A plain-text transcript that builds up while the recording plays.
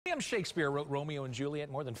William Shakespeare wrote Romeo and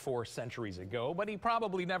Juliet more than 4 centuries ago, but he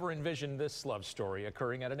probably never envisioned this love story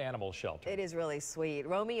occurring at an animal shelter. It is really sweet.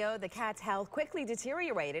 Romeo, the cat's health quickly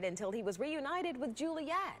deteriorated until he was reunited with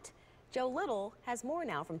Juliet. Joe Little has more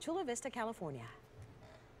now from Chula Vista, California.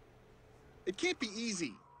 It can't be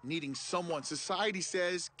easy needing someone society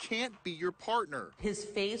says can't be your partner. His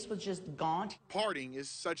face was just gaunt. Parting is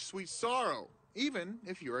such sweet sorrow, even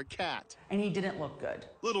if you're a cat. And he didn't look good.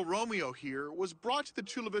 Little Romeo here was brought to the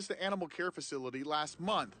Chula Vista Animal Care Facility last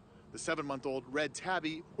month. The 7-month-old red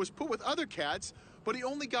tabby was put with other cats, but he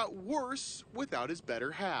only got worse without his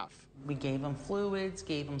better half. We gave him fluids,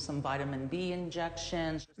 gave him some vitamin B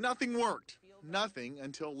injections. Nothing worked. Nothing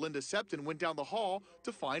until Linda Septon went down the hall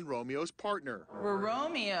to find Romeo's partner. Where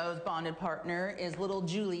Romeo's bonded partner is little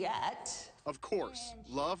Juliet. Of course,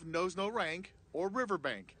 love knows no rank or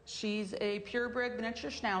riverbank. She's a purebred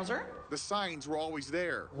miniature schnauzer. The signs were always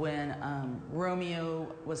there. When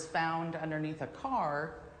Romeo was found underneath a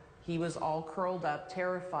car, he was all curled up,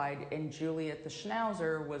 terrified, and Juliet the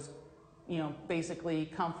schnauzer was, basically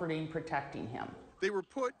comforting, protecting him. They were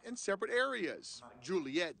put in separate areas.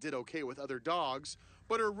 Juliet did okay with other dogs,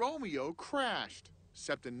 but her Romeo crashed.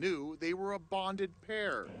 Septon knew they were a bonded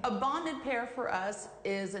pair. A bonded pair for us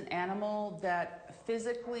is an animal that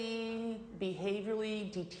physically,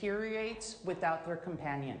 behaviorally deteriorates without their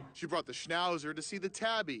companion. She brought the schnauzer to see the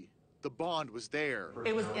tabby. The bond was there.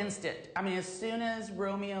 It was instant. I mean, as soon as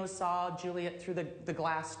Romeo saw Juliet through the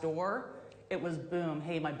glass door, it was boom,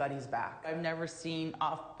 hey, my buddy's back. I've never seen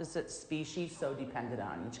opposite species so dependent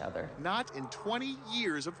on each other. Not in 20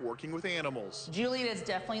 years of working with animals. Juliet is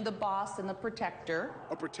definitely the boss and the protector.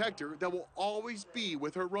 A protector that will always be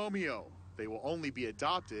with her Romeo. They will only be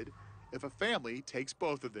adopted if a family takes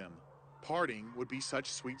both of them. Parting would be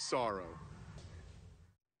such sweet sorrow.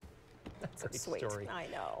 That's a great Sweet. story. I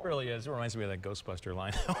know. It really is. It reminds me of that Ghostbuster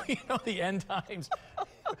line. The end times,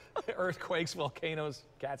 earthquakes, volcanoes,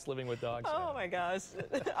 cats living with dogs. Oh my gosh.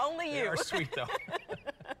 Only you. They are sweet, though.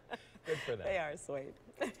 Good for them. They are sweet.